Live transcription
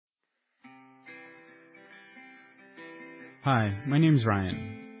Hi, my name's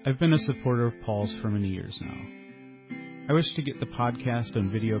Ryan. I've been a supporter of Paul's for many years now. I wish to get the podcast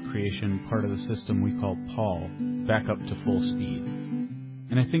and video creation part of the system we call Paul back up to full speed.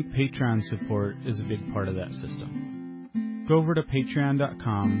 And I think Patreon support is a big part of that system. Go over to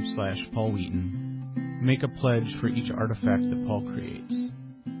patreon.com/Paul Wheaton. Make a pledge for each artifact that Paul creates.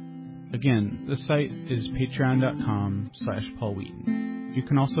 Again, the site is patreon.com/Paul Wheaton. You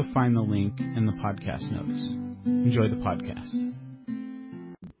can also find the link in the podcast notes. Enjoy the podcast.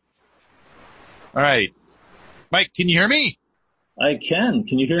 All right. Mike, can you hear me? I can.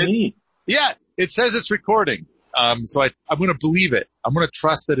 Can you hear me? Yeah, it says it's recording. So I'm going to believe it. I'm going to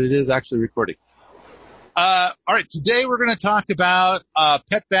trust that it is actually recording. All right. Today we're going to talk about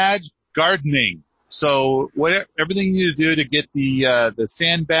PEP Badge Gardening. So everything you need to do to get the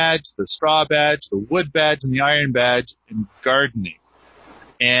sand badge, the straw badge, the wood badge, and the iron badge in gardening.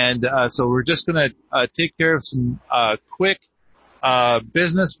 And so we're just going to take care of some quick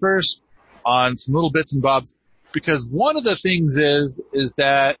business first on some little bits and bobs. Because one of the things is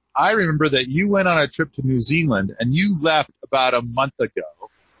that I remember that you went on a trip to New Zealand and you left about a month ago.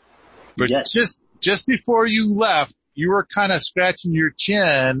 But yes. just before you left, you were kind of scratching your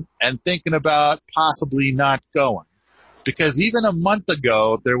chin and thinking about possibly not going. Because even a month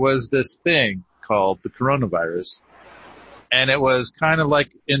ago, there was this thing called the coronavirus. And it was kind of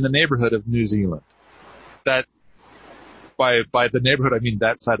like in the neighborhood of New Zealand. That by the neighborhood, I mean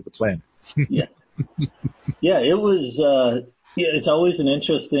that side of the planet. Yeah. Yeah, it was, it's always an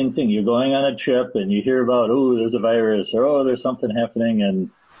interesting thing. You're going on a trip and you hear about, oh, there's a virus or, oh, there's something happening. And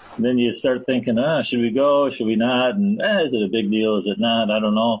then you start thinking, should we go? Should we not? And is it a big deal? Is it not? I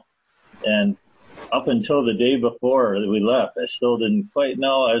don't know. And up until the day before we left, I still didn't quite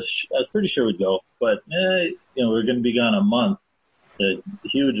know. I was pretty sure we'd go, but, we're going to be gone a month. A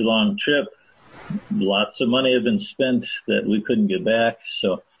huge long trip. Lots of money had been spent that we couldn't get back.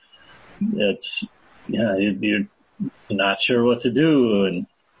 So you're not sure what to do. And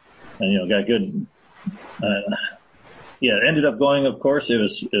got good. Ended up going, of course. It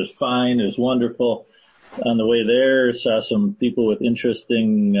was fine. It was wonderful. On the way there, saw some people with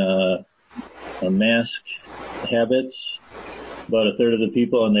interesting, mask habits. About a third of the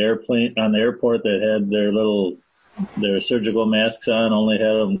people on the airport that had their surgical masks on only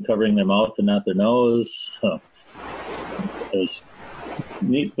had them covering their mouth and not their nose. So it was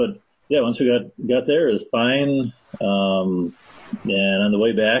neat, but once we got there, it was fine. And on the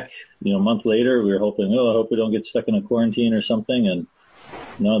way back, a month later, we were hoping, I hope we don't get stuck in a quarantine or something. And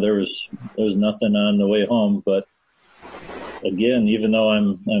no, there was nothing on the way home. But again, even though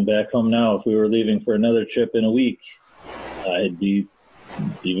I'm back home now, if we were leaving for another trip in a week, I'd be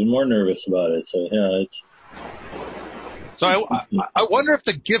even more nervous about it. So So I wonder if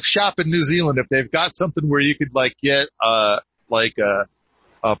the gift shop in New Zealand, if they've got something where you could get a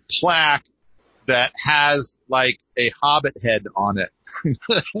plaque that has a hobbit head on it.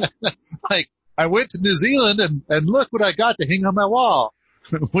 I went to New Zealand and look what I got to hang on my wall.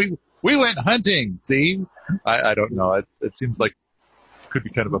 We went hunting. See, I don't know. It seems like it could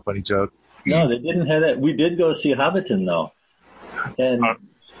be kind of a funny joke. No, they didn't have that. We did go see Hobbiton though. And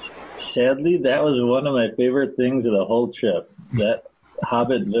sadly, that was one of my favorite things of the whole trip. That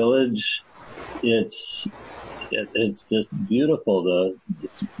Hobbit village, it's just beautiful.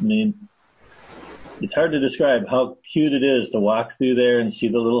 It's hard to describe how cute it is to walk through there and see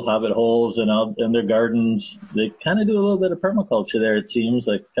the little Hobbit holes and their gardens. They kind of do a little bit of permaculture there, it seems,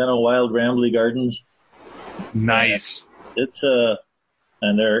 like kind of wild, rambly gardens. Nice.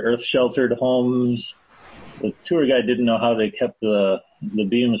 And they're earth-sheltered homes. The tour guide didn't know how they kept the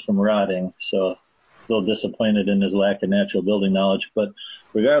beams from rotting, so a little disappointed in his lack of natural building knowledge. But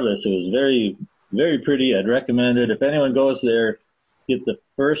regardless, it was very, very pretty. I'd recommend it. If anyone goes there, get the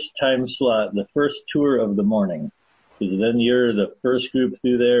first time slot, the first tour of the morning, because then you're the first group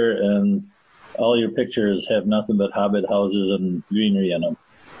through there, and all your pictures have nothing but hobbit houses and greenery in them.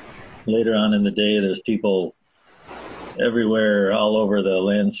 Later on in the day, there's people everywhere, all over the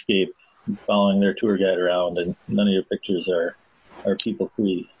landscape, following their tour guide around, and none of your pictures are people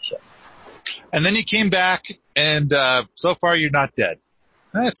free. So. And then you came back, and so far you're not dead.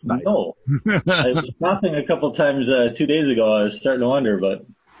 That's nice. No, I was coughing a couple times 2 days ago. I was starting to wonder, but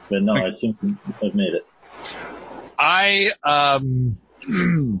no, I seem to have made it. I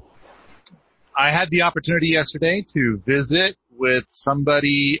had the opportunity yesterday to visit with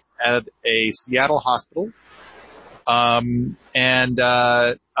somebody at a Seattle hospital. And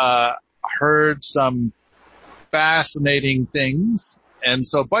heard some fascinating things. And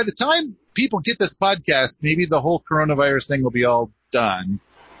so by the time people get this podcast, maybe the whole coronavirus thing will be all done.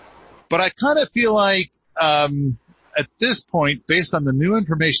 But I kind of feel like at this point, based on the new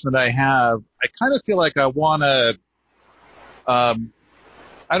information that I have, I kind of feel like I want to, I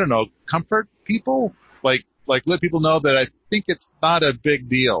don't know, comfort people, like let people know that I think it's not a big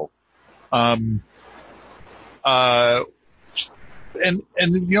deal. And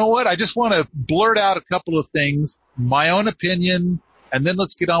you know what? I just want to blurt out a couple of things, my own opinion, and then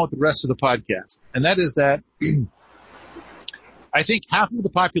let's get on with the rest of the podcast. And that is that I think half of the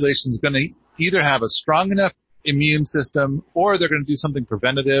population is going to either have a strong enough immune system or they're going to do something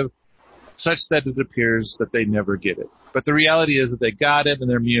preventative such that it appears that they never get it. But the reality is that they got it and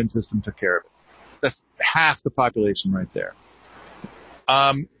their immune system took care of it. That's half the population right there.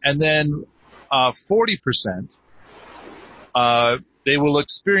 And then 40%, they will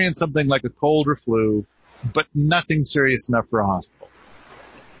experience something like a cold or flu, but nothing serious enough for a hospital.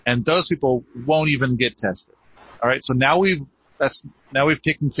 And those people won't even get tested. All right. So now we've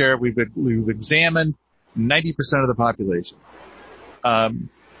taken care of, we've examined 90% of the population. 5%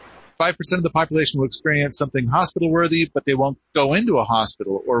 of the population will experience something hospital worthy, but they won't go into a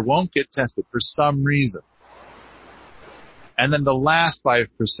hospital or won't get tested for some reason. And then the last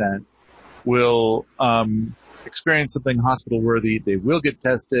 5% will, experience something hospital worthy. They will get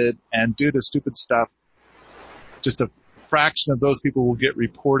tested, and due to stupid stuff, just a fraction of those people will get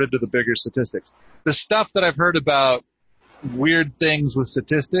reported to the bigger statistics. The stuff that I've heard about weird things with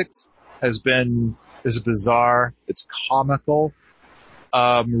statistics is bizarre. It's comical.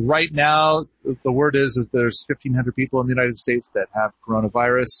 Right now, the word is that there's 1,500 people in the United States that have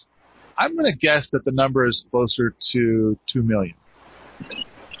coronavirus. I'm going to guess that the number is closer to 2 million.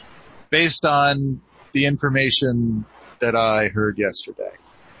 Based on the information that I heard yesterday.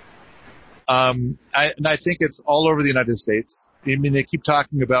 And I think it's all over the United States. I mean, they keep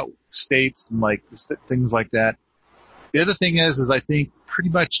talking about states and like things like that. The other thing is I think pretty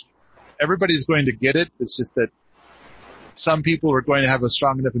much everybody's going to get it. It's just that some people are going to have a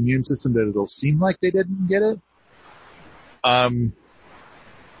strong enough immune system that it'll seem like they didn't get it.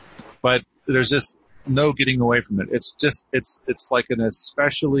 But there's just no getting away from it. It's like an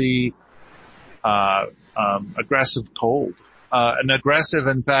especially aggressive cold, and aggressive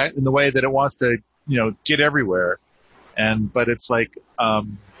in fact in the way that it wants to, get everywhere. But it's like,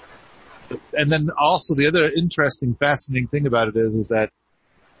 and then also the other interesting, fascinating thing about it is that,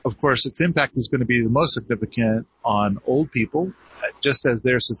 of course, its impact is going to be the most significant on old people, just as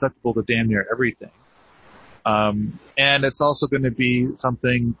they're susceptible to damn near everything. And it's also going to be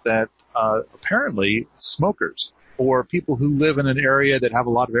something that, apparently smokers or people who live in an area that have a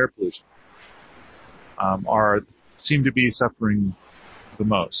lot of air pollution seem to be suffering the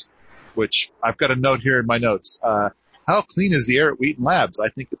most, which I've got a note here in my notes. How clean is the air at Wheaton Labs? I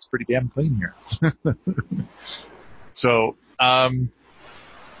think it's pretty damn clean here. So, I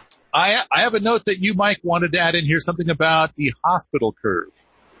have a note that you, Mike, wanted to add in here, something about the hospital curve.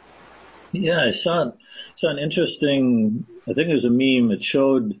 Yeah, I saw an interesting, I think it was a meme. It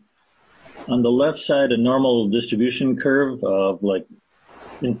showed on the left side a normal distribution curve of like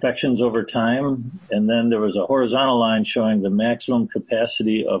infections over time, and then there was a horizontal line showing the maximum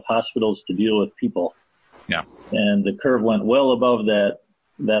capacity of hospitals to deal with people. Yeah. And the curve went well above that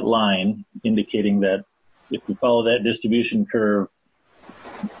line, indicating that if we follow that distribution curve,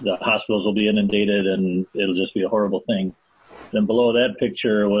 the hospitals will be inundated and it'll just be a horrible thing. Then below that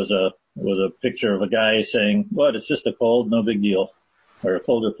picture was a picture of a guy saying, "What? It's just a cold, no big deal," or a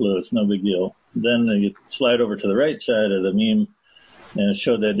cold or flu, it's no big deal. Then you slide over to the right side of the meme, and it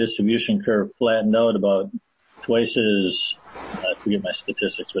showed that distribution curve flattened out about twice as, I forget my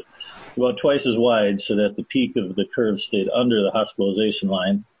statistics, but about twice as wide, so that the peak of the curve stayed under the hospitalization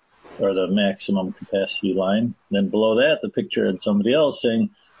line, or the maximum capacity line. Then below that, the picture had somebody else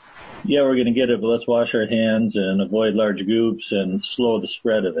saying, "Yeah, we're going to get it, but let's wash our hands and avoid large groups and slow the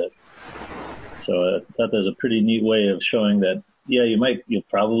spread of it." So I thought that was a pretty neat way of showing that, yeah, you'll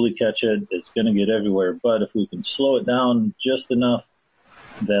probably catch it. It's going to get everywhere. But if we can slow it down just enough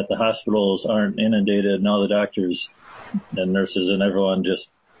that the hospitals aren't inundated and all the doctors and nurses and everyone just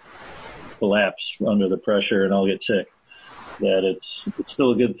collapse under the pressure and all get sick, that it's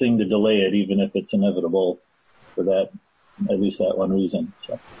still a good thing to delay it, even if it's inevitable for that, at least that one reason.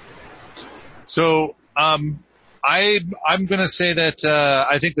 So I'm going to say that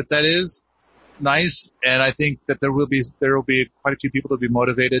I think that is nice, and I think that there will be quite a few people that will be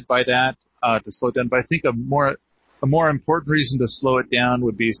motivated by that to slow it down. But I think a more important reason to slow it down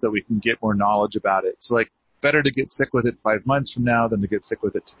would be so that we can get more knowledge about it. So like, better to get sick with it 5 months from now than to get sick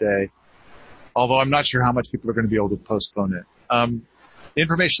with it today. Although I'm not sure how much people are going to be able to postpone it. The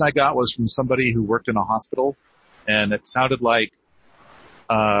information I got was from somebody who worked in a hospital, and it sounded like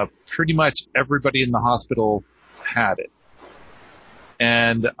pretty much everybody in the hospital had it.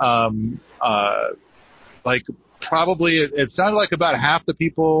 And, like probably it sounded like about half the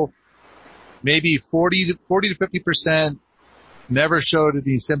people, maybe 40 to 50% never showed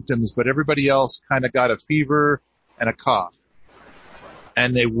any symptoms, but everybody else kind of got a fever and a cough.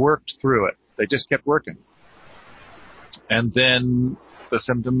 And they worked through it. They just kept working. And then the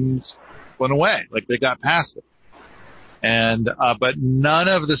symptoms went away, like they got past it. And, but none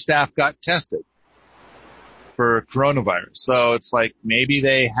of the staff got tested for coronavirus. So it's like maybe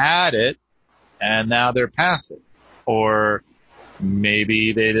they had it and now they're past it. Or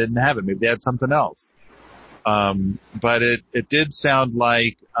maybe they didn't have it. Maybe they had something else. But it did sound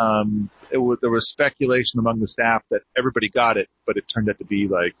like, there was speculation among the staff that everybody got it, but it turned out to be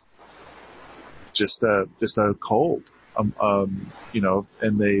like just a cold, and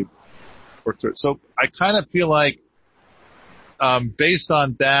they worked through it. So I kind of feel like, based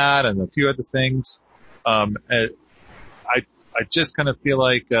on that and a few other things, I just kind of feel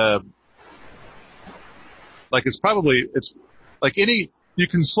like it's like you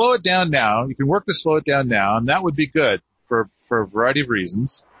can slow it down now. You can work to slow it down now, and that would be good for a variety of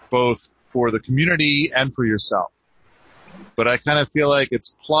reasons, both for the community and for yourself. But I kind of feel like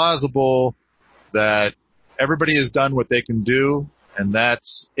it's plausible that everybody has done what they can do, and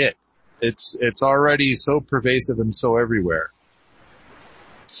that's it. It's already so pervasive and so everywhere.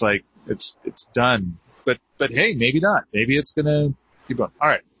 It's like it's done. But hey, maybe not. Maybe it's gonna keep going. All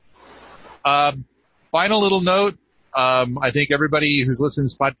right. Final little note. I think everybody who's listening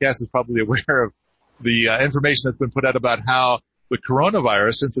to this podcast is probably aware of the information that's been put out about how the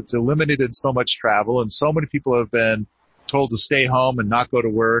coronavirus, since it's eliminated so much travel and so many people have been told to stay home and not go to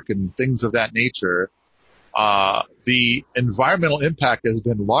work and things of that nature, the environmental impact has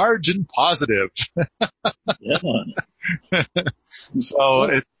been large and positive. Yeah. So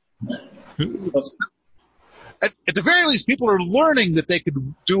at the very least, people are learning that they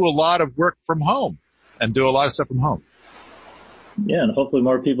could do a lot of work from home and do a lot of stuff from home. Yeah, and hopefully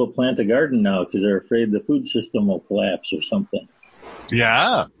more people plant a garden now because they're afraid the food system will collapse or something.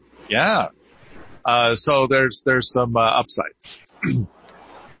 Yeah. So there's some upsides.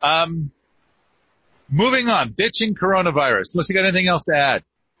 Moving on, ditching coronavirus. Unless you got anything else to add.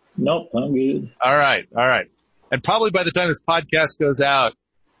 Nope, I'm good. All right. And probably by the time this podcast goes out,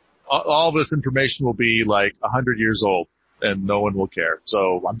 all this information will be like 100 years old and no one will care.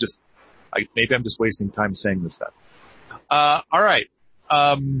 So maybe I'm just wasting time saying this stuff. All right.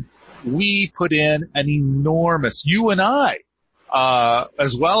 We put in an enormous, you and I,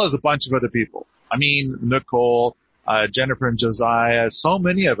 as well as a bunch of other people. I mean, Nicole, Jennifer and Josiah, so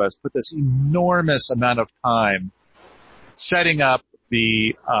many of us put this enormous amount of time setting up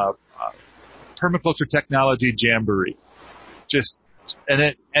the, permaculture technology jamboree.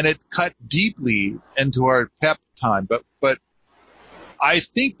 And it cut deeply into our PEP time, but I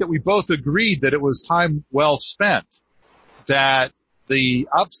think that we both agreed that it was time well spent, that the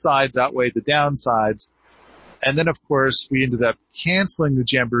upsides outweighed the downsides. And then, of course, we ended up canceling the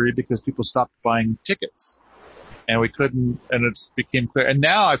jamboree because people stopped buying tickets. And we couldn't, and it became clear. And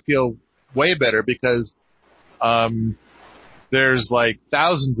now I feel way better because there's like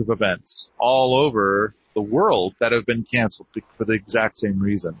thousands of events all over the world that have been canceled for the exact same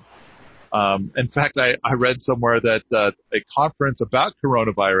reason. In fact, I read somewhere that a conference about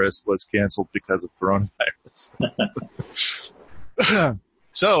coronavirus was canceled because of coronavirus.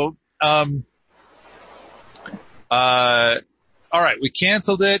 So, all right, we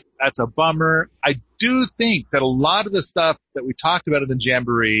canceled it. That's a bummer. I do think that a lot of the stuff that we talked about in the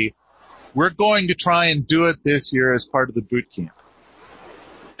Jamboree, we're going to try and do it this year as part of the boot camp.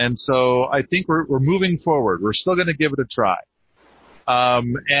 And so I think we're moving forward. We're still going to give it a try.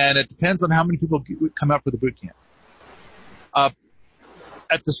 And it depends on how many people come out for the boot camp.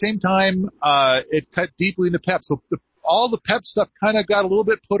 At the same time, it cut deeply into PEP. So all the PEP stuff kind of got a little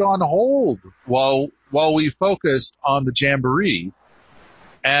bit put on hold while we focused on the Jamboree.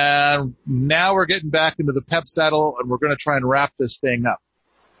 And now we're getting back into the PEP saddle and we're going to try and wrap this thing up.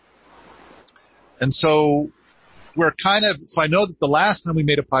 And so so I know that the last time we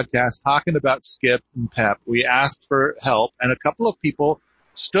made a podcast talking about Skip and PEP, we asked for help and a couple of people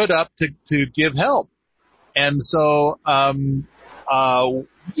stood up to give help. And so,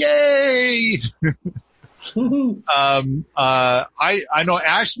 yay! I know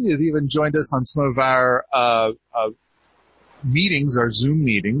Ashley has even joined us on some of our, meetings, our Zoom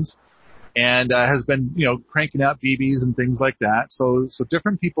meetings, and, has been, cranking out BBs and things like that. So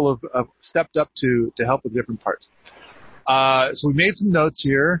different people have stepped up to help with different parts. So we made some notes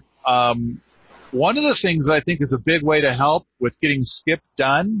here. One of the things that I think is a big way to help with getting Skip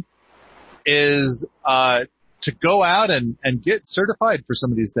done is, to go out and get certified for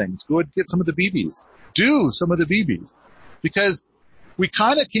some of these things. Go and get some of the BBs. Do some of the BBs. Because we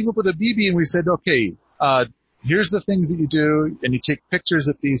kind of came up with a BB and we said, okay, here's the things that you do, and you take pictures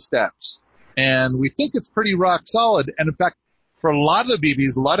at these steps. And we think it's pretty rock solid. And in fact, for a lot of the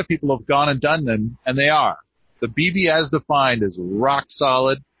BBs, a lot of people have gone and done them, and they are. The BB as defined is rock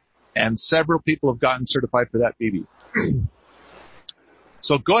solid, and several people have gotten certified for that BB.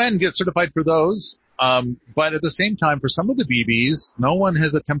 So go ahead and get certified for those. But at the same time, for some of the BBs, no one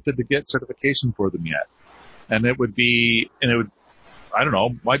has attempted to get certification for them yet. And it would, I don't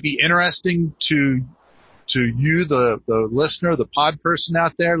know, might be interesting to you, the listener, the pod person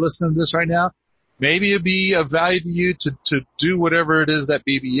out there listening to this right now. Maybe it'd be of value to you to do whatever it is that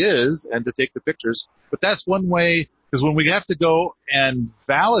BB is and to take the pictures. But that's one way, because when we have to go and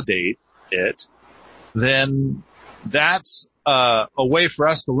validate it, then that's a way for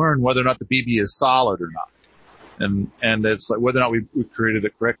us to learn whether or not the BB is solid or not. And it's like whether or not we've created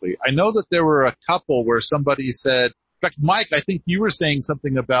it correctly. I know that there were a couple where somebody said, in fact, Mike, I think you were saying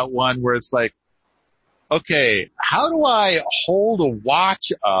something about one where it's like, okay, how do I hold a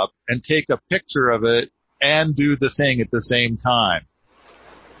watch up and take a picture of it and do the thing at the same time?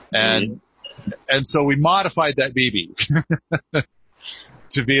 And so we modified that BB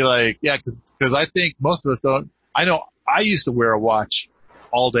to be like, yeah, cause I think most of us don't. I know I used to wear a watch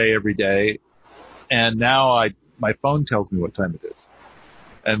all day, every day, and now my phone tells me what time it is.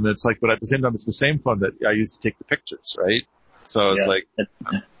 And it's like, but at the same time, it's the same phone that I used to take the pictures, right? So it's like,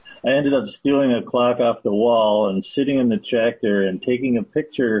 I ended up stealing a clock off the wall and sitting in the tractor and taking a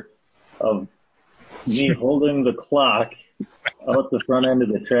picture of me holding the clock out the front end of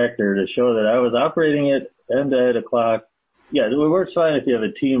the tractor to show that I was operating it and I had a clock. Yeah, it works fine if you have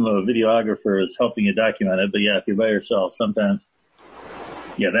a team of videographers helping you document it, but yeah, if you're by yourself, sometimes,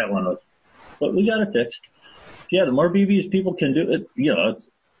 yeah, that one was, but we got it fixed. Yeah, the more BBs people can do it, it's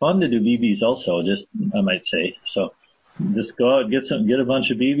fun to do BBs also, just, I might say. So just go out, get a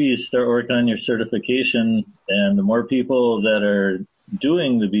bunch of BBs, start working on your certification, and the more people that are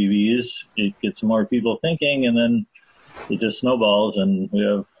doing the BBs, it gets more people thinking, and then it just snowballs, and we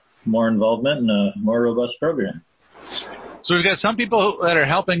have more involvement and a more robust program. So we've got some people that are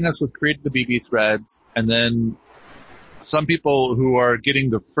helping us with creating the BB threads, and then some people who are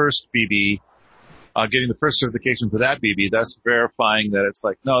getting the first BB, getting the first certification for that BB, thus verifying that it's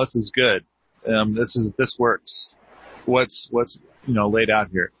like, no, this is good. This works. What's laid out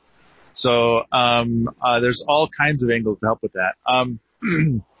here. So, there's all kinds of angles to help with that.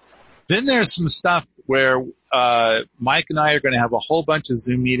 Then there's some stuff where, Mike and I are going to have a whole bunch of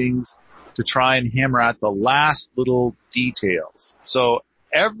Zoom meetings to try and hammer out the last little details. So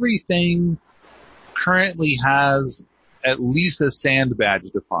everything currently has at least a sand badge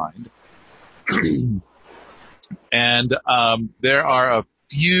defined. And, there are a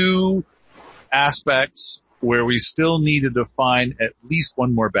few aspects where we still need to define at least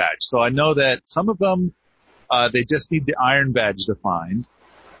one more badge. So I know that some of them, they just need the iron badge defined,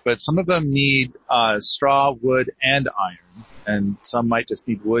 but some of them need, straw, wood, and iron, and some might just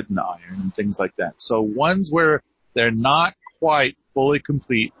need wood and iron and things like that. So ones where they're not quite fully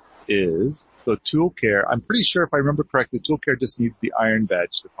complete is the tool care. I'm pretty sure if I remember correctly, tool care just needs the iron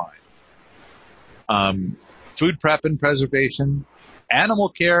badge defined. Food prep and preservation. Animal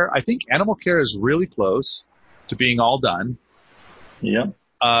care, I think animal care is really close to being all done. Yeah.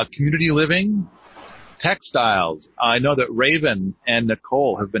 Community living, textiles. I know that Raven and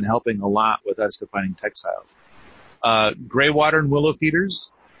Nicole have been helping a lot with us defining textiles. Gray water and willow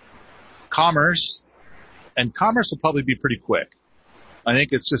feeders, commerce, and commerce will probably be pretty quick. I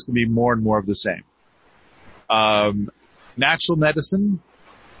think it's just going to be more and more of the same. Natural medicine,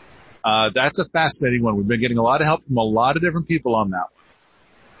 that's a fascinating one. We've been getting a lot of help from a lot of different people on that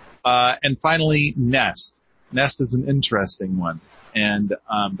one. And finally, nest. Nest is an interesting one. And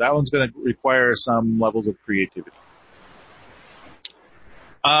that one's going to require some levels of creativity.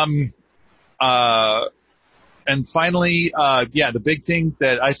 And finally, the big thing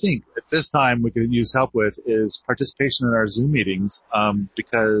that I think at this time we could use help with is participation in our Zoom meetings,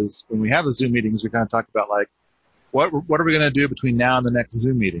 because when we have the Zoom meetings, we kind of talk about like, what are we going to do between now and the next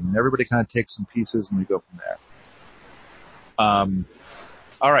Zoom meeting? And everybody kind of takes some pieces and we go from there.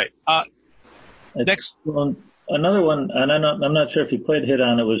 All right. Next. Another one, and I'm not sure if you quite hit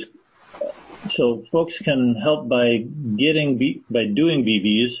on it, was so folks can help by doing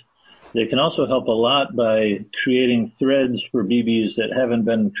BBs. They can also help a lot by creating threads for BBs that haven't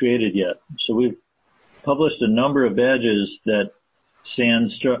been created yet. So we've published a number of badges that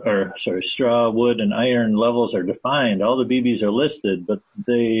straw, wood, and iron levels are defined. All the BBs are listed, but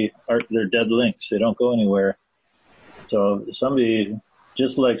they're dead links. They don't go anywhere. So if somebody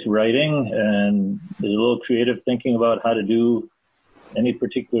just likes writing and is a little creative thinking about how to do any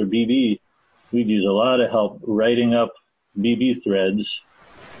particular BB, we'd use a lot of help writing up BB threads,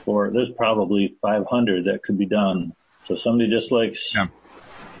 or there's probably 500 that could be done. So somebody just likes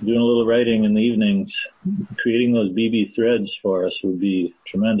doing a little writing in the evenings, creating those BB threads for us would be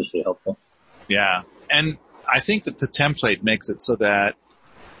tremendously helpful. Yeah. And I think that the template makes it so that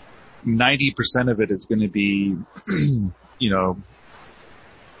 90% of it is going to be,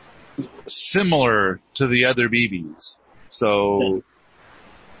 similar to the other BBs. So,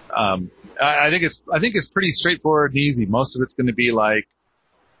 I think it's pretty straightforward and easy. Most of it's going to be like,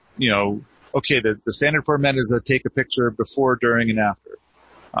 okay, the standard format is to take a picture before, during, and after.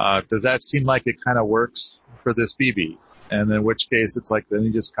 Does that seem like it kind of works for this BB? And then in which case it's like, then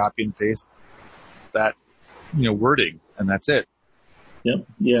you just copy and paste that, wording, and that's it. Yep.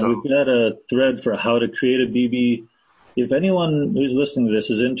 Yeah, so, we've got a thread for how to create a BB. If anyone who's listening to this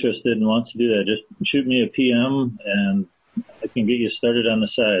is interested and wants to do that, just shoot me a PM and I can get you started on the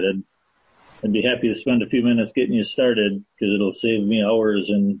side. I'd be happy to spend a few minutes getting you started because it'll save me hours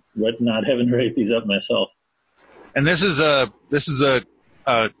and not having to write these up myself. And this is a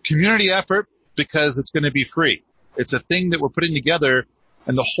community effort because it's going to be free. It's a thing that we're putting together,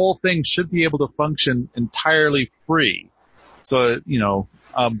 and the whole thing should be able to function entirely free. So,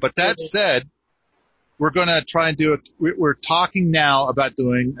 but that said, we're going to try and we're talking now about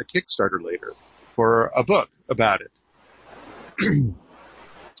doing a Kickstarter later for a book about it.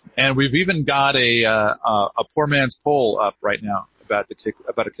 And we've even got a poor man's poll up right now about a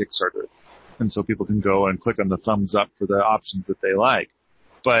Kickstarter. And so people can go and click on the thumbs up for the options that they like.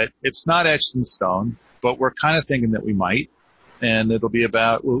 But it's not etched in stone, but we're kind of thinking that we might. And it'll be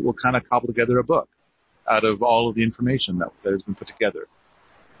we'll kind of cobble together a book out of all of the information that has been put together.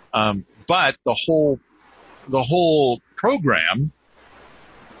 But the whole program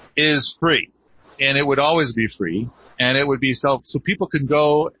is free, and it would always be free, and it would be so people can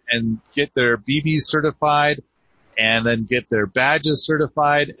go and get their BBs certified, and then get their badges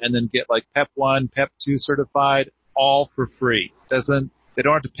certified, and then get like PEP 1, PEP 2 certified, all for free. They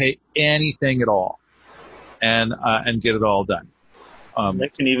don't have to pay anything at all, and get it all done. They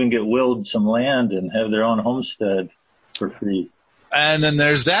can even get willed some land and have their own homestead for free. And then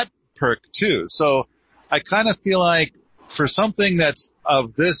there's that perk too. So I kind of feel like for something that's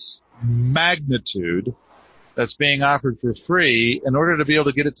of this magnitude that's being offered for free, in order to be able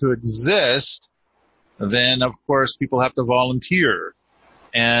to get it to exist, then of course people have to volunteer.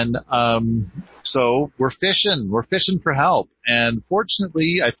 And so we're fishing for help. And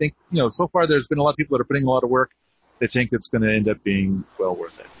fortunately, I think, so far there's been a lot of people that are putting a lot of work. They think it's going to end up being well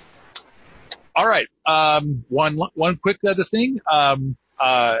worth it. All right. One quick other thing.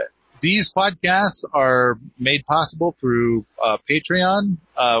 These podcasts are made possible through Patreon,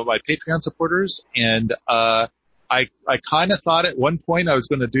 by Patreon supporters. And I kind of thought at one point I was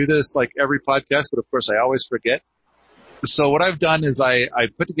going to do this like every podcast, but of course I always forget. So what I've done is I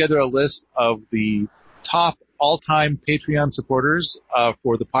put together a list of the top all-time Patreon supporters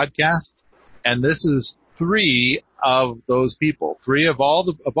for the podcast, and this is 3 of those people. 3 of all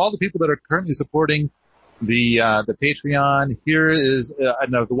the people that are currently supporting the Patreon. Here is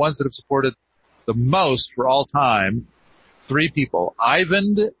the ones that have supported the most for all time. 3 people.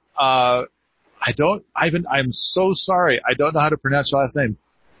 Ivan. I'm so sorry. I don't know how to pronounce your last name.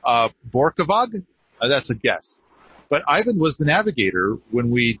 Borkovog. That's a guess. But Ivan was the navigator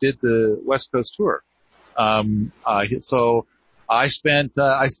when we did the West Coast tour. So I spent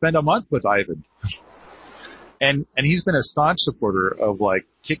a month with Ivan. And he's been a staunch supporter of like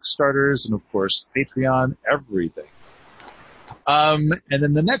Kickstarters and of course Patreon, everything. And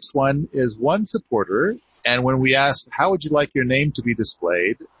then the next one is one supporter. And when we asked, how would you like your name to be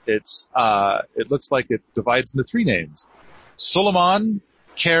displayed? It looks like it divides into 3 names: Solomon,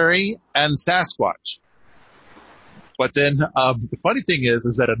 Carrie, and Sasquatch. But then, the funny thing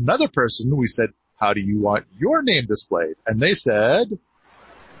is that another person, we said, how do you want your name displayed? And they said,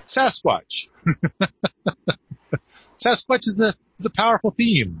 Sasquatch. Sasquatch is a powerful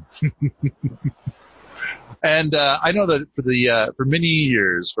theme. And, I know that for many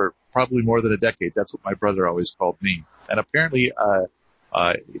years, for probably more than a decade, that's what my brother always called me. And apparently,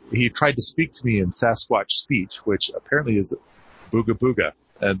 he tried to speak to me in Sasquatch speech, which apparently is booga booga.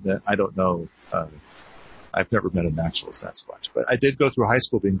 And I don't know, I've never met an actual Sasquatch, but I did go through high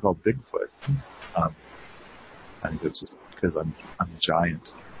school being called Bigfoot. I think it's just because I'm a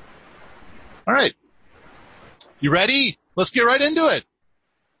giant. All right. You ready? Let's get right into it.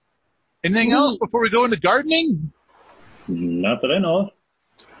 Anything else before we go into gardening? Not that I know of.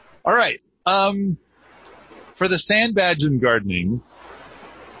 All right. for the sand badge in gardening,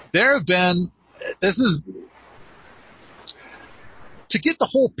 this is to get the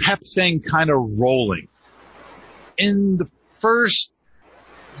whole PEP thing kind of rolling. In the first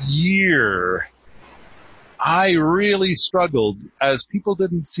year, I really struggled as people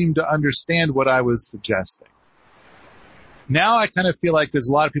didn't seem to understand what I was suggesting. Now I kind of feel like there's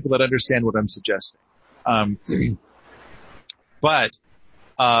a lot of people that understand what I'm suggesting. But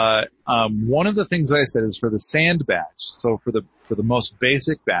one of the things that I said is for the sand badge. So for the most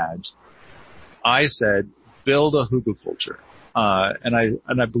basic badge, I said build a hugelkultur. And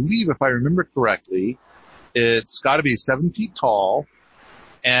I believe, if I remember correctly, it's got to be 7 feet tall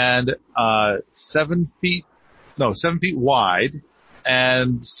and 7 feet wide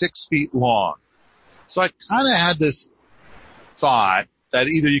and 6 feet long. So I kind of had this thought that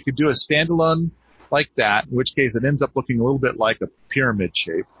either you could do a standalone like that, in which case it ends up looking a little bit like a pyramid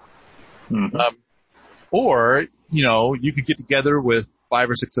shape, or you could get together with 5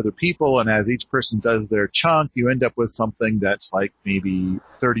 or 6 other people, and as each person does their chunk, you end up with something that's like maybe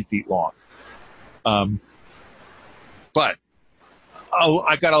 30 feet long. But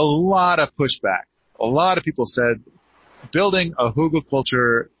I got a lot of pushback. A lot of people said building a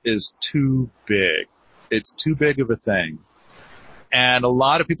hugelkultur is too big. It's too big of a thing. And a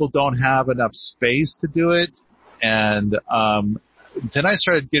lot of people don't have enough space to do it. And then I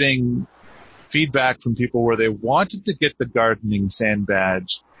started getting feedback from people where they wanted to get the gardening sand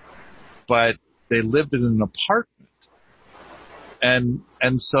badge, but they lived in an apartment.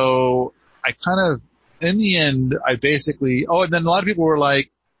 And so I kind of, in the end, I basically, and then a lot of people were like,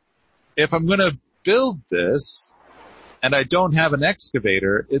 if I'm going to build this and I don't have an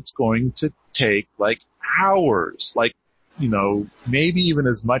excavator, it's going to take like hours, like, maybe even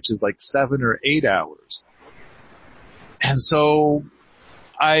as much as like 7 or 8 hours. And so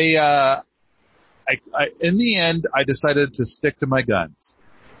I in the end, I decided to stick to my guns.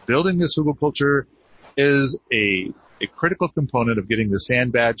 Building this hugelkultur is a critical component of getting the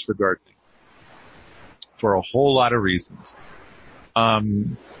sand badge for gardening for a whole lot of reasons.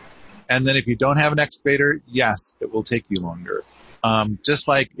 And then if you don't have an excavator, yes, it will take you longer. Just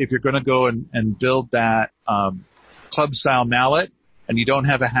like if you're going to go and build that club style mallet and you don't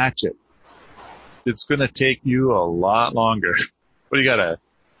have a hatchet, it's going to take you a lot longer. What do you got,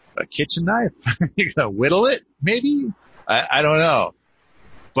 a kitchen knife? You're going to whittle it? Maybe? I don't know.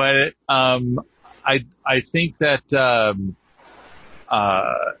 But I think that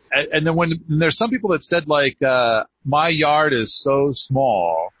and then when there's some people that said like my yard is so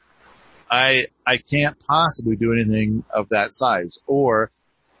small, I can't possibly do anything of that size, or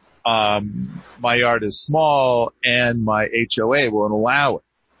my yard is small and my HOA won't allow it,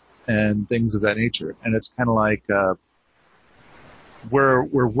 and things of that nature. And it's kind of like we're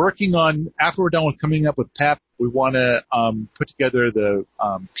working on, after we're done with coming up with PEP, we want to put together the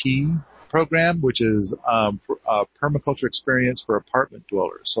P program, which is permaculture experience for apartment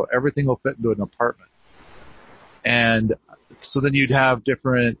dwellers. So everything will fit into an apartment. And so then you'd have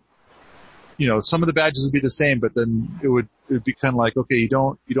different, some of the badges would be the same, but then it would be kind of like, okay, you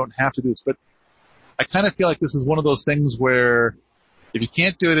don't have to do this. But I kind of feel like this is one of those things where if you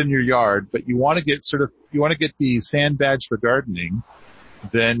can't do it in your yard, but you want to get the sand badge for gardening,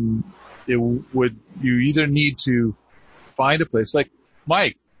 then you either need to find a place like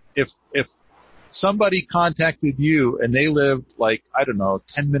Mike. If somebody contacted you and they lived like,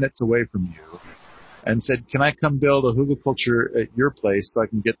 10 minutes away from you and said, can I come build a hugelkultur at your place so I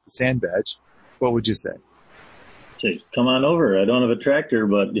can get the sand badge? What would you say? Say, come on over. I don't have a tractor,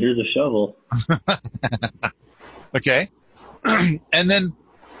 but here's a shovel. Okay. And then,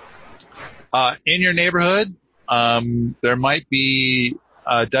 in your neighborhood, there might be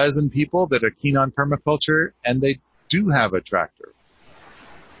a dozen people that are keen on permaculture and they do have a tractor.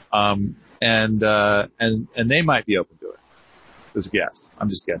 And they might be open to it. Just a guess. I'm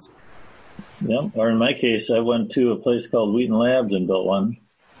just guessing. Yeah. Or in my case, I went to a place called Wheaton Labs and built one.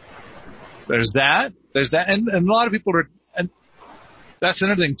 There's that. And a lot of people are, and that's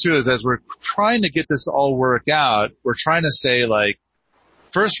another thing too, is as we're trying to get this to all work out, we're trying to say like,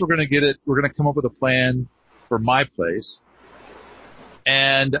 first we're going to come up with a plan for my place.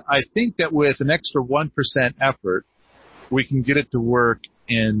 And I think that with an extra 1% effort, we can get it to work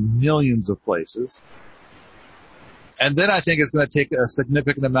in millions of places. And then I think it's going to take a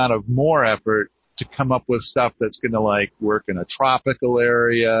significant amount of more effort to come up with stuff that's going to like work in a tropical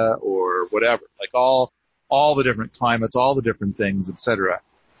area or whatever, like all the different climates, all the different things, etc.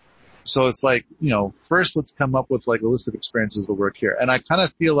 So it's like, first let's come up with like a list of experiences that work here. And I kind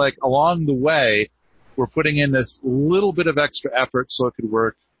of feel like along the way, we're putting in this little bit of extra effort so it could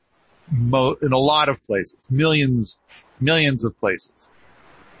work in a lot of places, millions of places.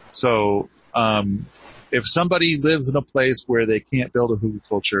 So, if somebody lives in a place where they can't build a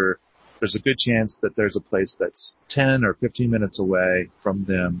hugelkultur, there's a good chance that there's a place that's 10 or 15 minutes away from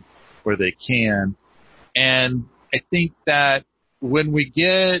them where they can. And I think that when we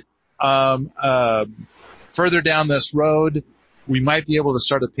get further down this road, we might be able to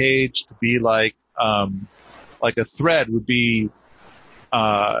start a page to be like a thread would be,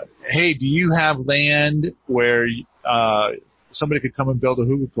 hey, do you have land where somebody could come and build a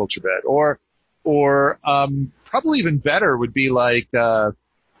hugelkultur bed? Or probably even better would be like,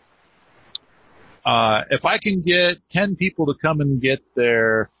 if I can get 10 people to come and get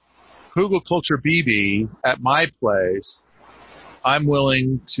their hugelkultur BB at my place, I'm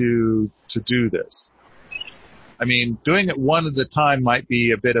willing to do this. I mean, doing it one at a time might be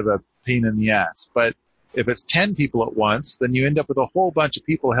a bit of a pain in the ass, but if it's 10 people at once, then you end up with a whole bunch of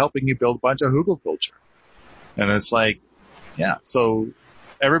people helping you build a bunch of hugelkultur. And it's like, yeah, so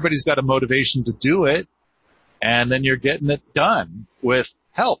everybody's got a motivation to do it, and then you're getting it done with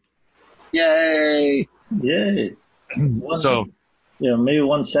help. Yay! Yay. So, maybe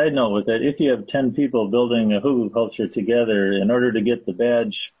one side note with that, if you have 10 people building a hugelkultur together, in order to get the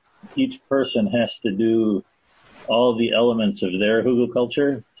badge, each person has to do all the elements of their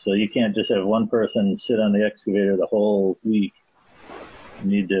hugelkultur. So you can't just have one person sit on the excavator the whole week.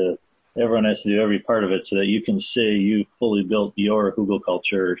 Everyone has to do every part of it so that you can say you fully built your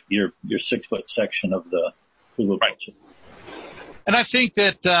hugelkultur, your 6-foot section of the hugelkultur. Right. And I think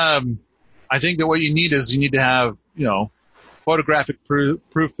that what you need is you need to have, photographic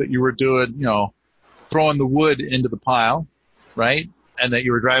proof that you were doing, throwing the wood into the pile, right? And that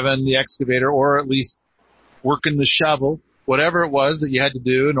you were driving the excavator, or at least working the shovel, whatever it was that you had to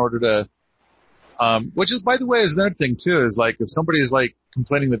do in order to, which is, by the way, is another thing too, is like if somebody is like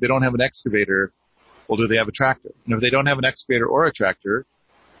complaining that they don't have an excavator, well, do they have a tractor? And if they don't have an excavator or a tractor,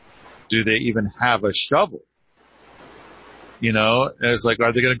 do they even have a shovel? And it's like,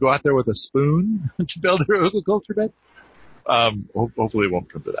 are they going to go out there with a spoon to build their hugelkultur bed? Hopefully it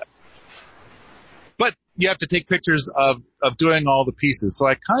won't come to that. But you have to take pictures of doing all the pieces. So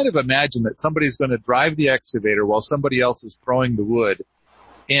I kind of imagine that somebody's going to drive the excavator while somebody else is throwing the wood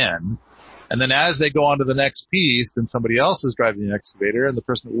in. And then as they go on to the next piece, then somebody else is driving the excavator, and the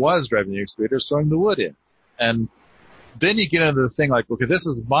person that was driving the excavator is throwing the wood in. And then you get into the thing like, okay, this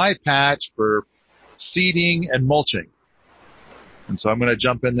is my patch for seeding and mulching. And so I'm going to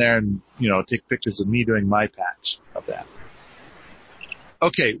jump in there and, take pictures of me doing my patch of that.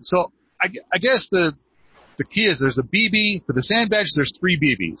 Okay, so I guess the key is there's a BB. For the sand badge, there's 3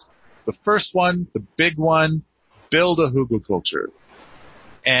 BBs. The first one, the big one, build a hugelkultur.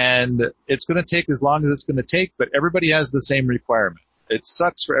 And it's going to take as long as it's going to take, but everybody has the same requirement. It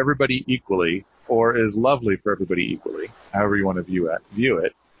sucks for everybody equally, or is lovely for everybody equally, however you want to view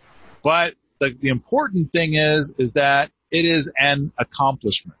it. But the important thing is that it is an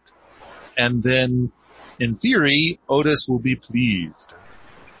accomplishment. And then, in theory, Otis will be pleased.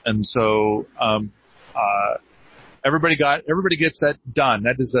 And so, everybody gets that done.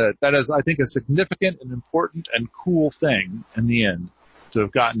 That is, I think, a significant and important and cool thing in the end to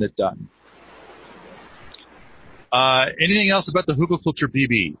have gotten it done. Anything else about the hugelkultur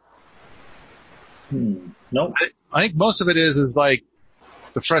BB? No. I think most of it is like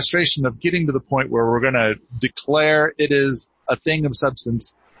the frustration of getting to the point where we're going to declare it is a thing of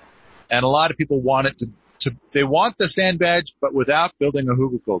substance. And a lot of people want it they want the sand badge, but without building a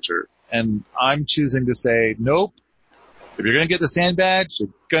hugelkultur. And I'm choosing to say, nope. If you're going to get the sand badge, you're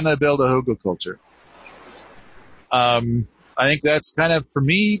going to build a hugelkultur. I think that's kind of, for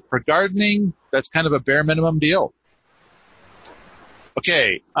me, for gardening, that's kind of a bare minimum deal.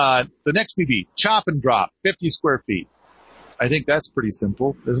 Okay, the next BB, chop and drop, 50 square feet. I think that's pretty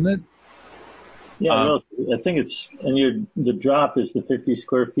simple, isn't it? Yeah, I think the drop is the 50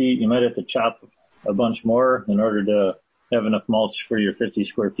 square feet. You might have to chop a bunch more in order to have enough mulch for your 50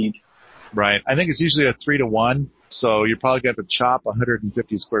 square feet. Right. I think it's usually a 3-to-1, so you're probably going to have to chop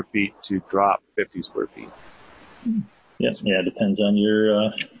 150 square feet to drop 50 square feet. Yeah, it depends on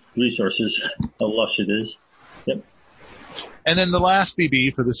your resources, how lush it is. Yep. And then the last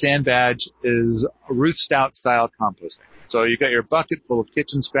BB for the sand badge is Ruth Stout style composting. So you got your bucket full of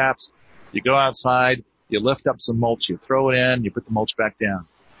kitchen scraps, you go outside, you lift up some mulch, you throw it in, you put the mulch back down.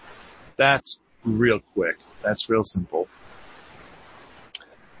 That's real quick. That's real simple.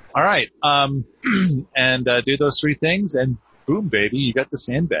 All right. And do those 3 things and boom, baby, you got the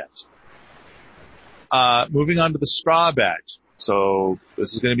sand badge. Moving on to the straw badge. So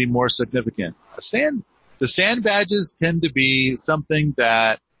this is going to be more significant. The sand badges tend to be something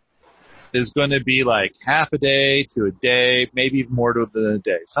that is going to be like half a day to a day, maybe even more than a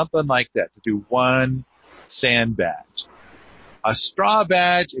day, something like that, to do one sand badge. A straw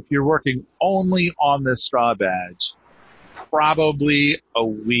badge, if you're working only on this straw badge, probably a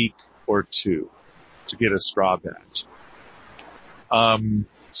week or two to get a straw badge.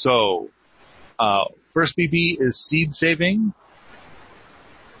 First BB is seed saving.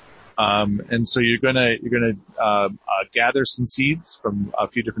 And so you're gonna gather some seeds from a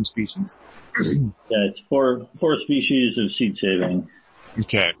few different species. Yeah, it's four species of seed saving.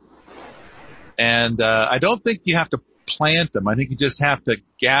 Okay. And I don't think you have to plant them. I think you just have to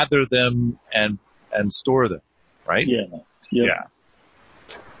gather them and store them, right? Yeah. Yep.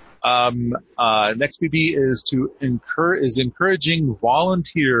 Yeah. Next BB is encouraging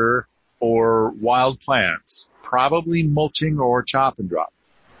volunteer or wild plants, probably mulching or chop and drop.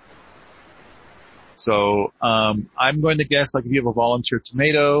 So I'm going to guess, like, if you have a volunteer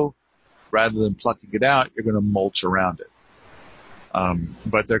tomato, rather than plucking it out, you're going to mulch around it.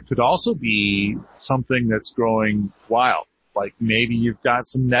 But there could also be something that's growing wild, like maybe you've got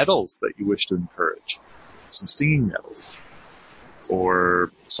some nettles that you wish to encourage, some stinging nettles,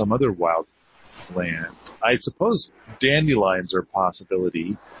 or some other wild plant. I suppose dandelions are a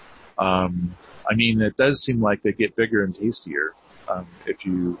possibility. I mean, it does seem like they get bigger and tastier if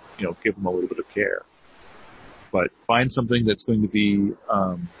you give them a little bit of care. But find something that's going to be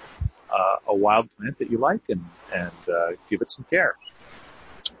a wild plant that you like and give it some care.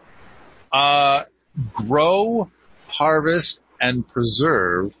 Grow, harvest, and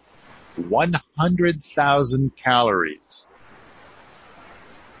preserve 100,000 calories.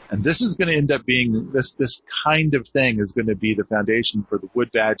 And this is going to end up being, this kind of thing is going to be the foundation for the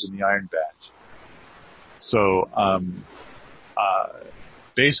wood badge and the iron badge. So,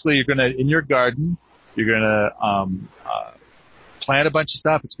 basically you're going to, in your garden, you're going to, plant a bunch of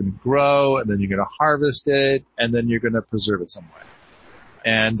stuff. It's going to grow, and then you're going to harvest it, and then you're going to preserve it some way.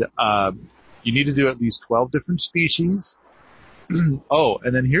 And, you need to do at least 12 different species. Oh,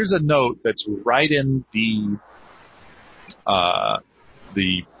 and then here's a note that's right in the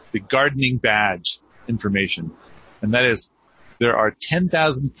gardening badge information. And that is, there are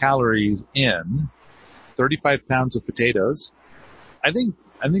 10,000 calories in 35 pounds of potatoes. I think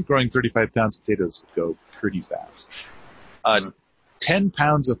growing 35 pounds of potatoes would go pretty fast. 10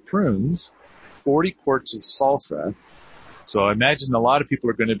 pounds of prunes, 40 quarts of salsa. So I imagine a lot of people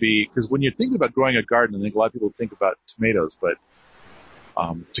are going to be, because when you're thinking about growing a garden, I think a lot of people think about tomatoes, but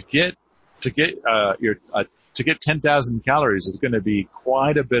to get 10,000 calories is going to be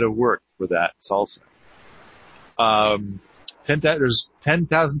quite a bit of work for that salsa.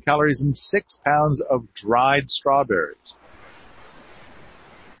 10,000 calories in 6 pounds of dried strawberries.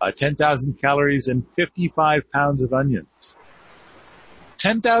 10,000 calories in 55 pounds of onions.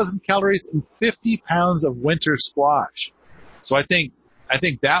 10,000 calories in 50 pounds of winter squash. So I think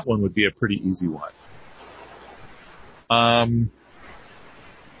that one would be a pretty easy one.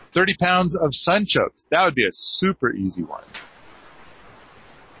 30 pounds of sunchokes. That would be a super easy one.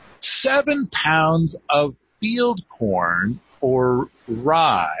 7 pounds of field corn or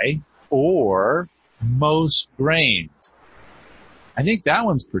rye or most grains. I think that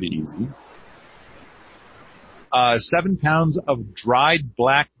one's pretty easy. 7 pounds of dried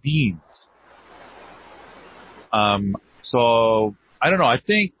black beans. So I don't know. I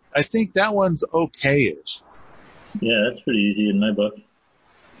think that one's okay-ish. Yeah, that's pretty easy in my book.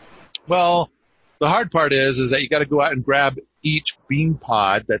 Well, the hard part is that you got to go out and grab each bean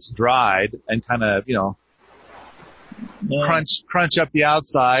pod that's dried and kind of, crunch up the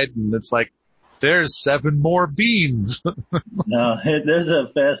outside, and it's like, there's 7 more beans. No, there's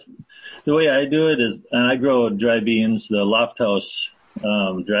the way I do it is, and I grow dry beans, the loft house,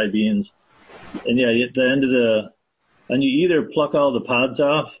 dry beans. And yeah, at the end of and you either pluck all the pods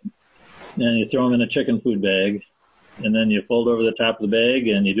off and you throw them in a chicken food bag, and then you fold over the top of the bag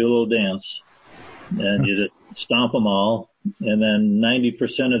and you do a little dance, and you just stomp them all, and then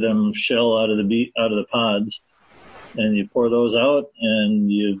 90% of them shell out of the pods, and you pour those out and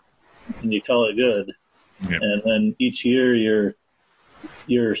you call it good. Yeah. And then each year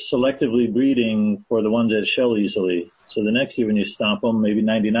you're selectively breeding for the ones that shell easily. So the next year when you stomp them, maybe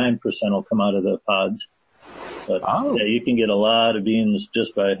 99% will come out of the pods. But yeah, you can get a lot of beans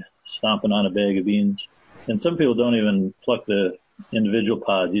just by stomping on a bag of beans. And some people don't even pluck the individual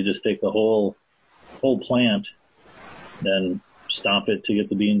pods. You just take the whole plant and stomp it to get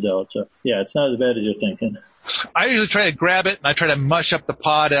the beans out. So yeah, it's not as bad as you're thinking. I usually try to grab it and I try to mush up the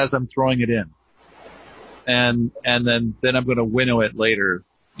pod as I'm throwing it in. And then I'm going to winnow it later,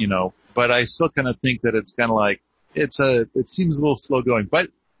 but I still kind of think that it's kind of like, it seems a little slow going, but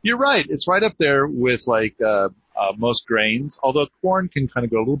You're right. It's right up there with like most grains, although corn can kind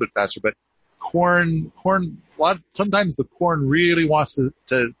of go a little bit faster. But sometimes the corn really wants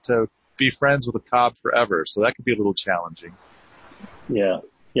to be friends with the cob forever, so that could be a little challenging. Yeah.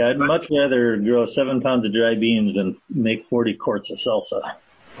 Yeah, I'd much rather grow 7 pounds of dry beans than make 40 quarts of salsa.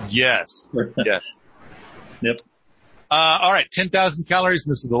 Yes. Yes. Yep. All right. 10,000 calories.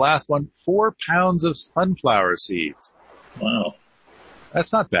 And this is the last one. 4 pounds of sunflower seeds. Wow.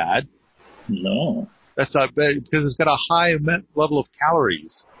 That's not bad. No. That's not bad because it's got a high level of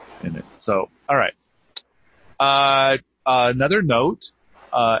calories in it. So, all right. Another note,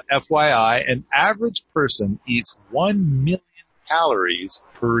 FYI, an average person eats 1 million calories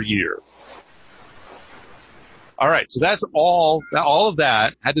per year. All right, so that's all of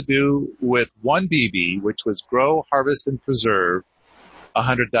that had to do with one BB, which was grow, harvest, and preserve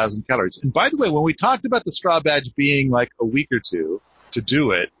 100,000 calories. And by the way, when we talked about the straw badge being like a week or two to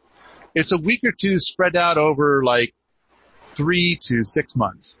do it, it's a week or two spread out over like 3 to 6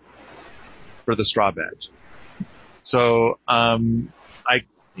 months for the straw badge. So, I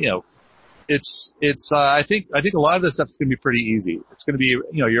think a lot of this stuff is going to be pretty easy. It's going to be,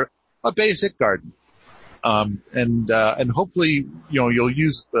 a basic garden. And hopefully, you'll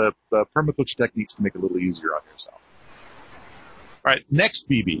use the permaculture techniques to make it a little easier on yourself. All right. Next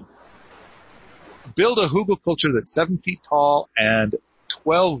BB. Build a hugelkultur that's 7 feet tall and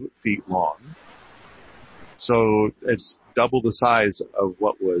 12 feet long. So it's double the size of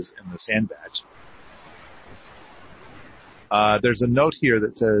what was in the sand badge. There's a note here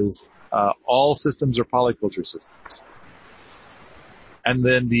that says, all systems are polyculture systems. And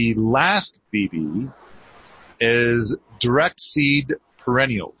then the last BB is direct seed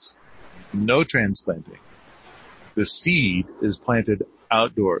perennials. No transplanting. The seed is planted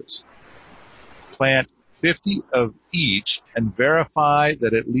outdoors. Plant 50 of each and verify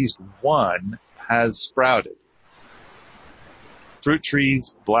that at least one has sprouted. Fruit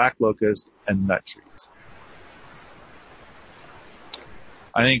trees, black locust, and nut trees.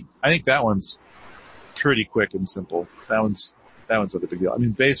 I think that one's pretty quick and simple. That one's not a big deal. I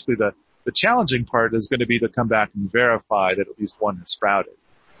mean, basically the challenging part is going to be to come back and verify that at least one has sprouted.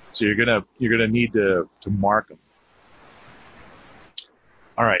 So you're gonna need to mark them.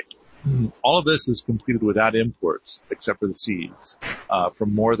 All right. All of this is completed without imports, except for the seeds,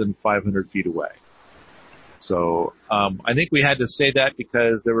 from more than 500 feet away. So, I think we had to say that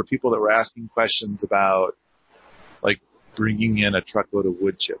because there were people that were asking questions about, like, bringing in a truckload of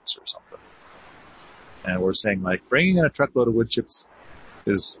wood chips or something. And we're saying, like, bringing in a truckload of wood chips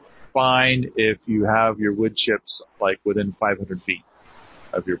is fine if you have your wood chips, like, within 500 feet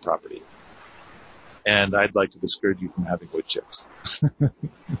of your property. And I'd like to discourage you from having wood chips.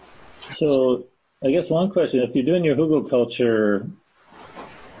 So I guess one question, if you're doing your hugelkultur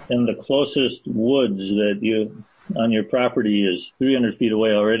and the closest woods that you on your property is 300 feet away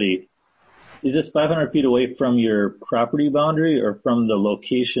already, is this 500 feet away from your property boundary or from the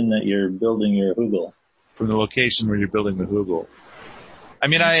location that you're building your hugel? From the location where you're building the hugel. I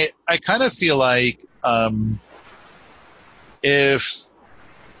mean, I kind of feel like, if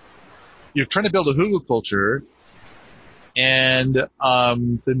you're trying to build a hugelkultur and,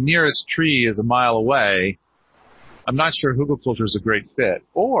 the nearest tree is a mile away, I'm not sure hugelkultur is a great fit.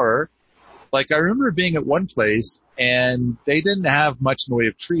 Or, like, I remember being at one place and they didn't have much in the way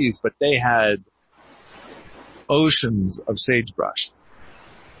of trees, but they had oceans of sagebrush.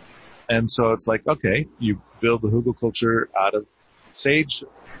 And so it's like, okay, you build the hugelkultur out of sage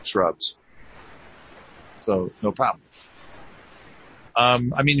shrubs. So no problem.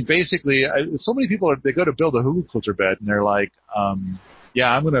 I mean, basically, so many people they go to build a hugelkultur bed and they're like,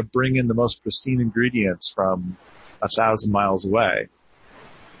 yeah, I'm going to bring in the most pristine ingredients from 1,000 miles away.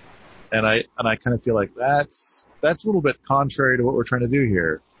 And I kind of feel like that's a little bit contrary to what we're trying to do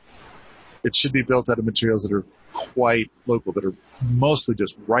here. It should be built out of materials that are quite local, that are mostly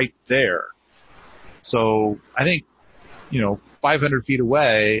just right there. So I think, 500 feet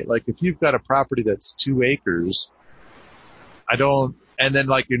away, like if you've got a property that's 2 acres, and then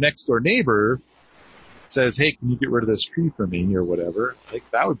like your next door neighbor says, hey, can you get rid of this tree for me or whatever? I think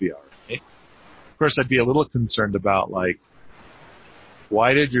that would be all right. Of course, I'd be a little concerned about like,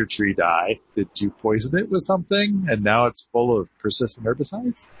 why did your tree die? Did you poison it with something and now it's full of persistent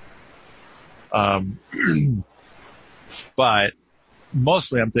herbicides? But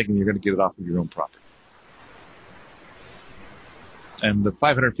mostly I'm thinking you're going to get it off of your own property. And the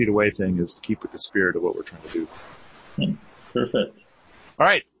 500 feet away thing is to keep with the spirit of what we're trying to do. Perfect. All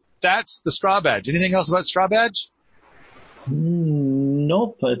right. That's the straw badge. Anything else about straw badge?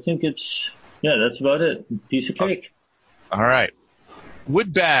 Nope. I think that's about it. Piece of cake. All right.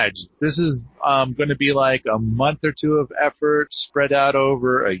 Wood badge. This is going to be like a month or two of effort spread out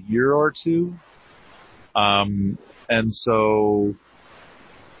over a year or two. And so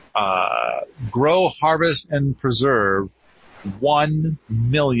grow, harvest, and preserve 1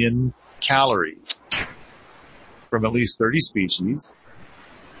 million calories from at least 30 species.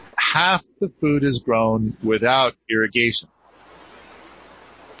 Half the food is grown without irrigation.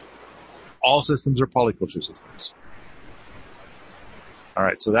 All systems are polyculture systems. All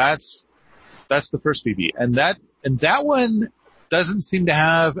right, so that's the first BB, and that one doesn't seem to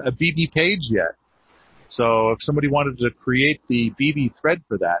have a BB page yet. So if somebody wanted to create the BB thread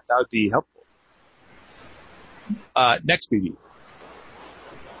for that, that would be helpful. Next BB.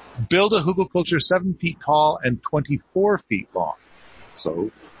 Build a hugelkultur 7 feet tall and 24 feet long.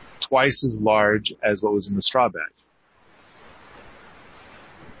 So twice as large as what was in the straw badge.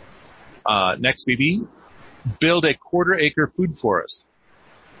 Next BB. Build a 1/4 acre food forest.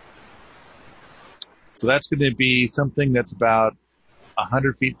 So that's going to be something that's about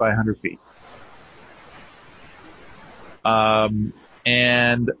 100 feet by 100 feet. And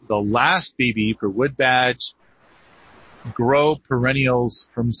the last BB for wood badge, grow perennials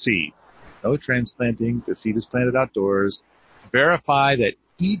from seed. No transplanting. The seed is planted outdoors. Verify that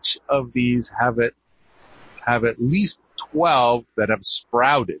each of these have at least 12 that have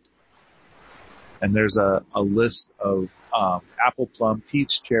sprouted. And there's a list of apple, plum,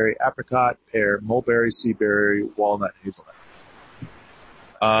 peach, cherry, apricot, pear, mulberry, seaberry, walnut, hazelnut.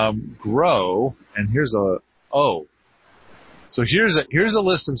 Grow, and here's here's a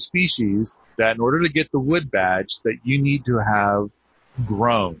list of species that in order to get the wood badge that you need to have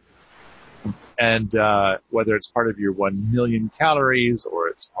grown. And whether it's part of your 1 million calories or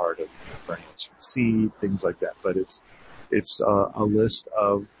it's part of perennials from seed, things like that. But it's a list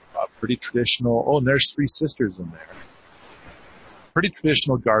of pretty traditional. Oh, and there's 3 sisters in there. Pretty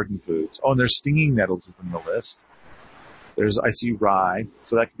traditional garden foods. Oh, and there's stinging nettles in the list. I see rye,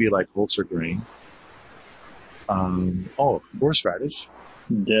 so that could be like Holzer grain. Horseradish.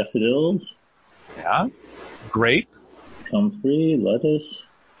 Daffodils. Yeah. Grape. Comfrey, lettuce.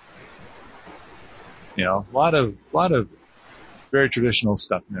 You know, a lot of very traditional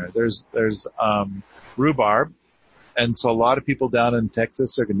stuff in there. There's rhubarb. And so a lot of people down in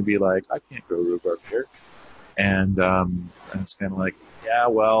Texas are going to be like, I can't grow rhubarb here. And it's kind of like, yeah,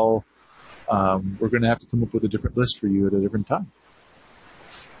 well, we're going to have to come up with a different list for you at a different time.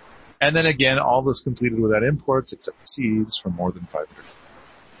 And then again, all this completed without imports except for seeds from more than 500.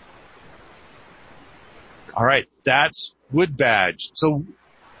 All right, that's wood badge. So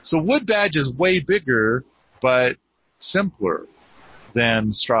wood badge is way bigger, but simpler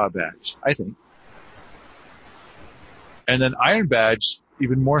than straw badge, I think. And then iron badge,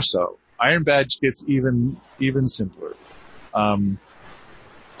 even more so. Iron badge gets even simpler.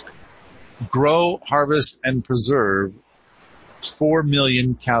 Grow, harvest, and preserve 4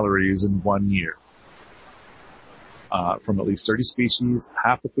 million calories in 1 year. From at least 30 species.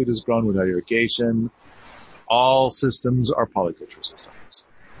 Half the food is grown without irrigation. All systems are polyculture systems.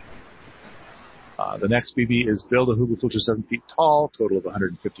 The next BB is build a hugelkultur 7 feet tall, total of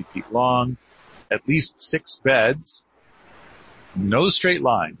 150 feet long, at least 6 beds, no straight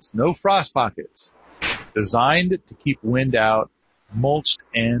lines, no frost pockets, designed to keep wind out, mulched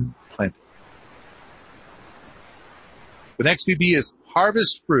and planted. The next BB is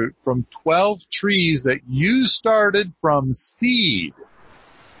harvest fruit from 12 trees that you started from seed.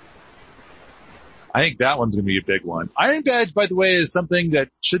 I think that one's going to be a big one. Iron badge, by the way, is something that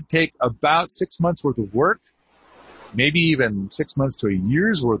should take about 6 months worth of work, maybe even 6 months to a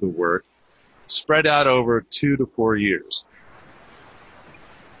year's worth of work, spread out over 2 to 4 years.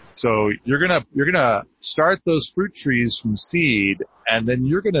 So you're gonna start those fruit trees from seed, and then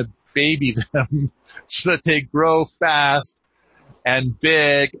you're gonna baby them so that they grow fast and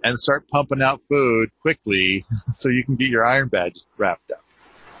big and start pumping out food quickly so you can get your iron badge wrapped up.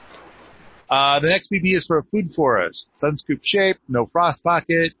 The next BB is for a food forest. Sun scoop shape, no frost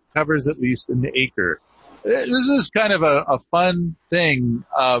pocket, covers at least an acre. This is kind of a fun thing.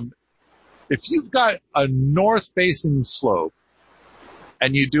 If you've got a north-facing slope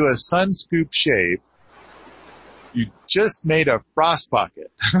and you do a sun scoop shape, you just made a frost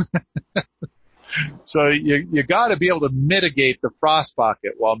pocket. So you got to be able to mitigate the frost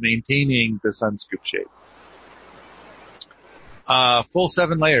pocket while maintaining the sun scoop shape. Full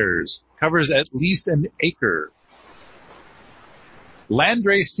 7 layers, covers at least an acre.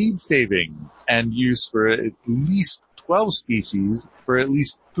 Landrace seed saving and use for at least 12 species for at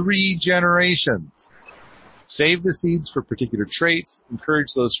least 3 generations. Save the seeds for particular traits,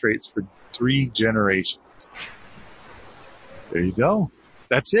 encourage those traits for 3 generations. There you go.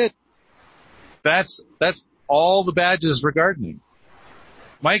 That's it. That's all the badges for gardening.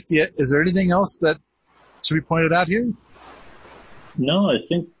 Mike, is there anything else that should be pointed out here? No, I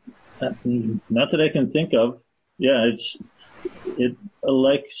think not that I can think of. Yeah, it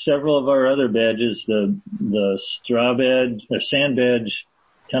like several of our other badges. The straw badge or sand badge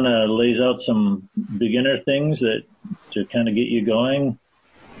kind of lays out some beginner things that to kind of get you going.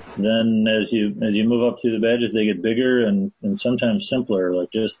 Then as you move up through the badges, they get bigger and sometimes simpler. Like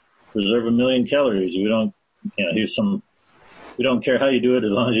just preserve 1 million calories. We don't care how you do it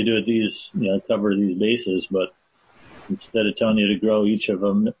as long as you do it cover these bases. But instead of telling you to grow each of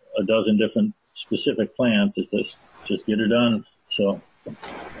them a dozen different specific plants, it's just get her done. So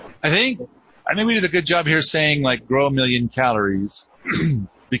I think we did a good job here saying like grow 1 million calories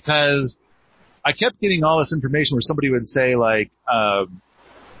because I kept getting all this information where somebody would say like,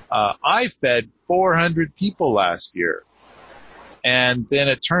 I fed 400 people last year. And then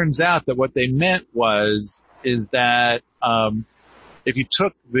it turns out that what they meant is that, if you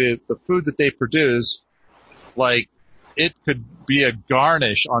took the food that they produced, like it could be a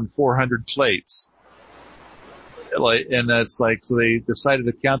garnish on 400 plates. And that's like, so they decided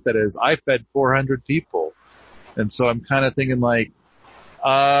to count that as I fed 400 people. And so I'm kind of thinking like,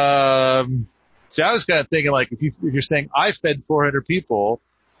 I was kind of thinking like, if you're saying I fed 400 people,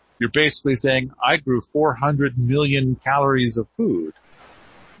 you're basically saying I grew 400 million calories of food,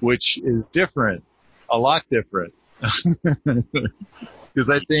 which is different, a lot different.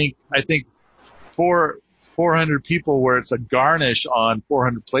 Because I think for 400 people where it's a garnish on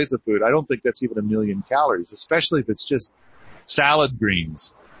 400 plates of food, I don't think that's even 1 million calories, especially if it's just salad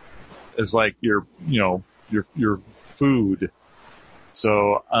greens as like your food.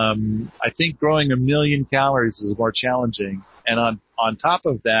 So, I think growing 1 million calories is more challenging. And on top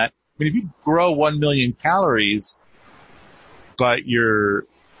of that, I mean, if you grow 1 million calories, but you're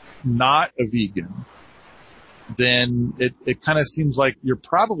not a vegan, then it kind of seems like you're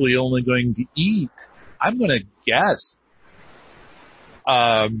probably only going to eat, I'm going to guess,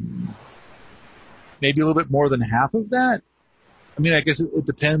 maybe a little bit more than half of that. I mean, I guess it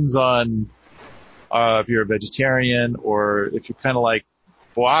depends on, if you're a vegetarian or if you're kind of like,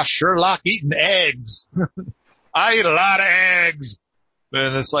 well, I sure like eating eggs. I eat a lot of eggs.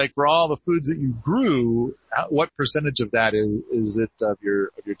 Then it's like for all the foods that you grew, what percentage of that is it of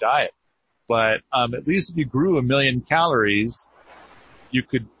your diet? But, at least if you grew 1 million calories, you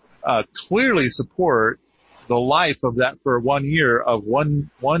could, clearly support the life of that for 1 year of one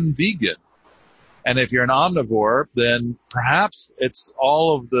vegan. And if you're an omnivore, then perhaps it's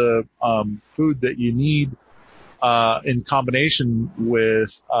all of the, food that you need, in combination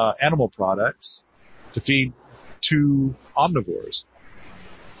with, animal products to feed 2 omnivores.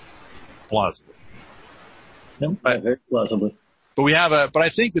 Plausibly. Yep, very plausibly. But I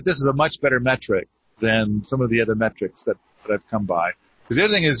think that this is a much better metric than some of the other metrics that I've come by. Because the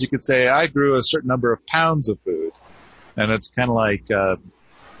other thing is you could say I grew a certain number of pounds of food. And it's kind of like,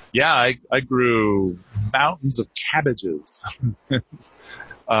 I grew mountains of cabbages. And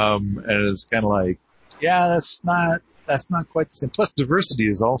it's kind of like, that's not quite the same. Plus diversity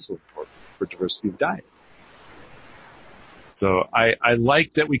is also important for diversity of diet. So I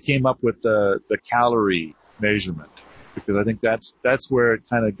like that we came up with the calorie measurement because I think that's where it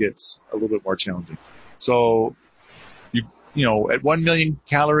kind of gets a little bit more challenging. So at 1 million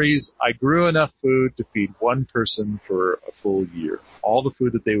calories, I grew enough food to feed one person for a full year. All the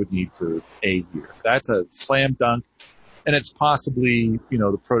food that they would need for a year. That's a slam dunk. And it's possibly,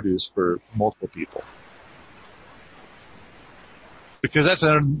 the produce for multiple people. Because that's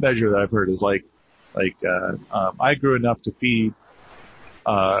another measure that I've heard is I grew enough to feed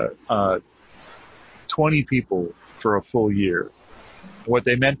 20 people for a full year. What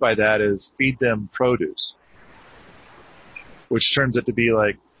they meant by that is feed them produce, which turns it to be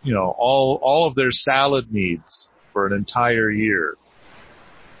like, all of their salad needs for an entire year.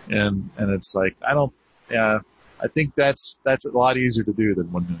 And it's like, I think that's a lot easier to do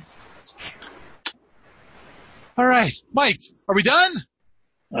than 1 million. All right, Mike, are we done?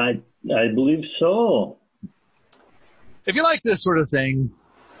 I believe so. If you like this sort of thing,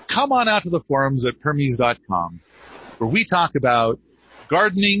 come on out to the forums at permies.com, where we talk about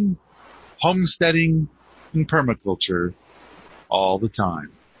gardening, homesteading, and permaculture all the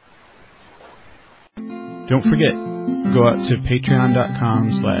time. Don't forget, go out to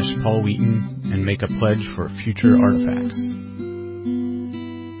patreon.com/Paul Wheaton and make a pledge for future artifacts.